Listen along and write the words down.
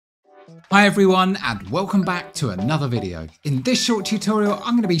Hi everyone and welcome back to another video. In this short tutorial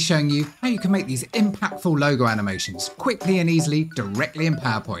I'm going to be showing you how you can make these impactful logo animations quickly and easily directly in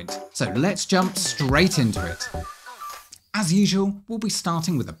PowerPoint. So let's jump straight into it. As usual, we'll be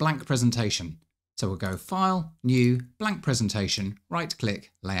starting with a blank presentation. So we'll go File, New, Blank Presentation, right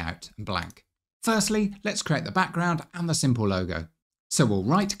click, Layout and Blank. Firstly, let's create the background and the simple logo. So we'll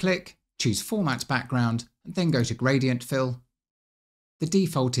right click, choose Format Background and then go to Gradient Fill. The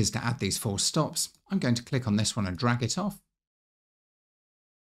default is to add these 4 stops. I'm going to click on this one and drag it off.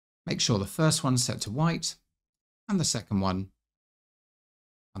 Make sure the first one's set to white, and the second one,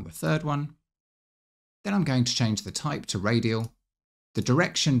 and the third one. Then I'm going to change the type to radial, the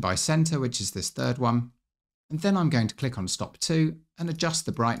direction by center, which is this third one, and then I'm going to click on stop 2 and adjust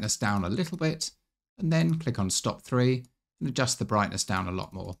the brightness down a little bit, and then click on stop 3 and adjust the brightness down a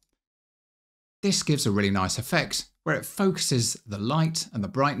lot more. This gives a really nice effect where it focuses the light and the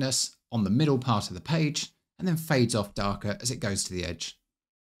brightness on the middle part of the page and then fades off darker as it goes to the edge.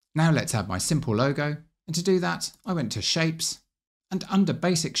 Now let's add my simple logo, and to do that I went to Shapes, and under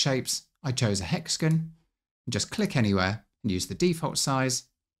Basic Shapes I chose a hexagon, and just click anywhere and use the default size.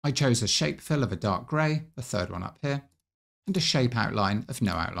 I chose a shape fill of a dark grey, the third one up here, and a shape outline of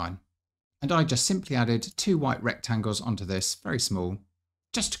no outline. And I just simply added 2 white rectangles onto this, very small,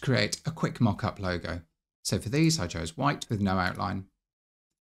 just to create a quick mock-up logo. So for these I chose white with no outline.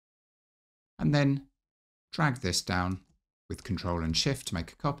 And then drag this down with Ctrl and Shift to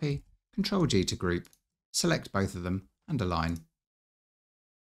make a copy, Ctrl G to group, select both of them and align.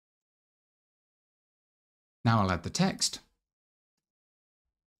 Now I'll add the text.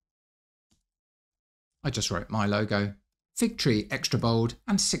 I just wrote my logo, Figtree extra bold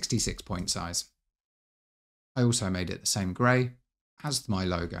and 66 point size. I also made it the same grey as my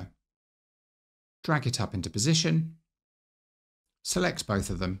logo. Drag it up into position, select both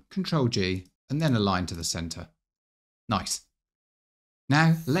of them, Ctrl G, and then align to the center. Nice.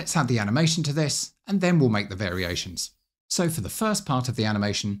 Now let's add the animation to this, and then we'll make the variations. So for the first part of the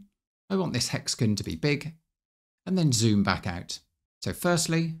animation, I want this hexagon to be big, and then zoom back out. So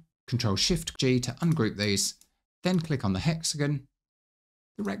firstly, Ctrl Shift G to ungroup these, then click on the hexagon,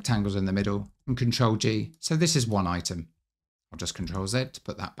 the rectangles in the middle, and Ctrl G, so this is one item. I'll just Ctrl Z to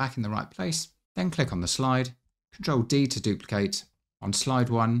put that back in the right place. Then click on the slide, Ctrl D to duplicate. On slide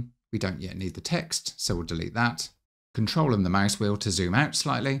 1, we don't yet need the text, so we'll delete that. Ctrl and the mouse wheel to zoom out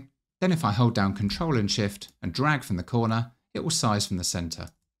slightly. Then if I hold down Ctrl and Shift and drag from the corner, it will size from the center.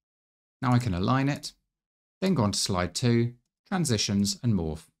 Now I can align it, then go on to slide 2, Transitions and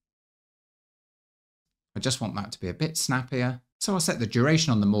Morph. I just want that to be a bit snappier, so I'll set the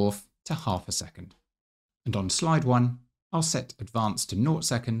duration on the morph to ½ a second. And on slide 1, I'll set Advanced to 0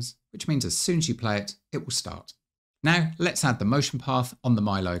 seconds, which means as soon as you play it, it will start. Now let's add the motion path on the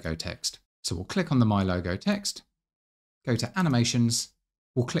My Logo text. So we'll click on the My Logo text, go to Animations,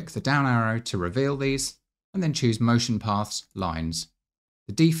 we'll click the down arrow to reveal these, and then choose Motion Paths, Lines.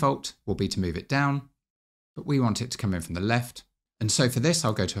 The default will be to move it down, but we want it to come in from the left. And so for this,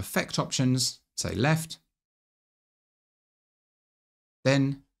 I'll go to Effect Options, say Left,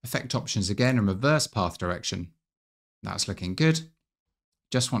 then Effect Options again and reverse path direction. That's looking good.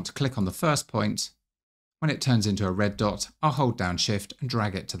 Just want to click on the first point. When it turns into a red dot, I'll hold down Shift and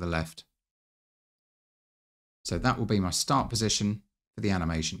drag it to the left. So that will be my start position for the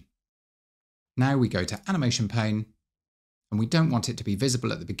animation. Now we go to Animation Pane, and we don't want it to be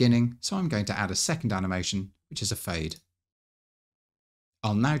visible at the beginning, so I'm going to add a second animation, which is a fade.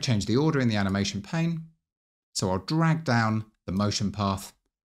 I'll now change the order in the animation pane, so I'll drag down the motion path,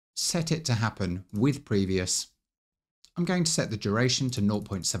 set it to happen with previous. I'm going to set the duration to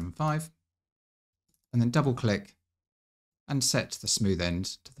 0.75 and then double click and set the smooth end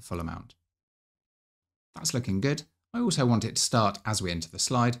to the full amount. That's looking good. I also want it to start as we enter the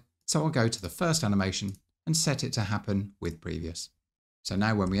slide, so I'll go to the first animation and set it to happen with previous. So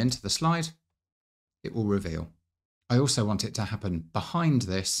now when we enter the slide, it will reveal. I also want it to happen behind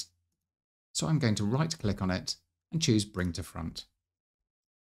this, so I'm going to right click on it and choose Bring to Front.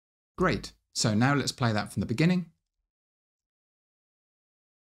 Great, so now let's play that from the beginning.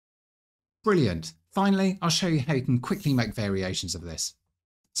 Brilliant. Finally, I'll show you how you can quickly make variations of this.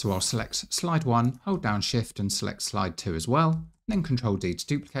 So I'll select slide 1, hold down Shift and select slide 2 as well, then Ctrl D to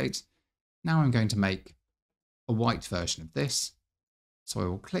duplicate. Now I'm going to make a white version of this. So I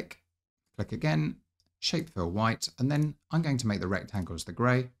will click again, shape fill white, and then I'm going to make the rectangles the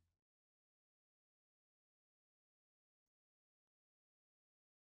grey.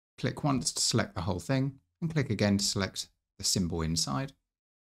 Click once to select the whole thing, and click again to select the symbol inside.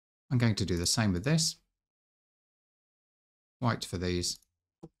 I'm going to do the same with this. White for these,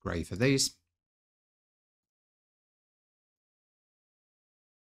 grey for these.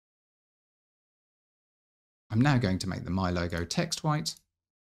 I'm now going to make the My Logo text white.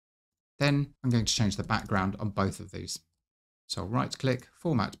 Then I'm going to change the background on both of these. So I'll right click,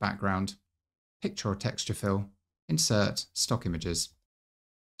 Format Background, Picture or Texture Fill, Insert Stock Images.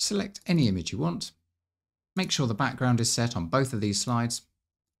 Select any image you want. Make sure the background is set on both of these slides.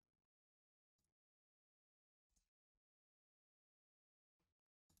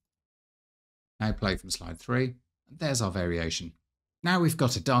 Now play from slide 3. There's our variation. Now we've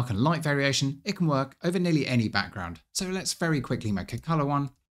got a dark and light variation, it can work over nearly any background. So let's very quickly make a colour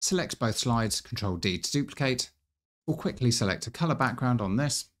one. Select both slides, Ctrl D to duplicate. We'll quickly select a colour background on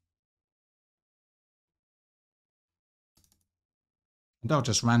this. And I'll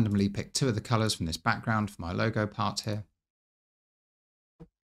just randomly pick 2 of the colours from this background for my logo part here.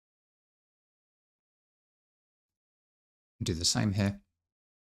 And do the same here.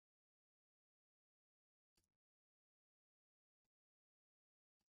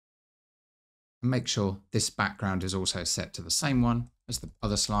 And make sure this background is also set to the same one as the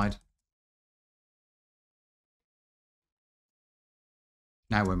other slide.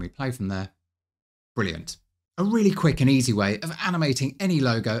 Now when we play from there, brilliant. A really quick and easy way of animating any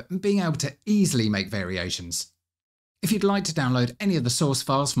logo and being able to easily make variations. If you'd like to download any of the source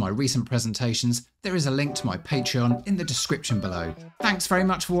files for my recent presentations, there is a link to my Patreon in the description below. Thanks very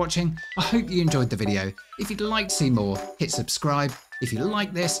much for watching. I hope you enjoyed the video. If you'd like to see more, hit subscribe. If you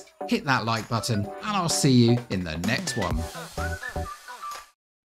like this, hit that like button, and I'll see you in the next one.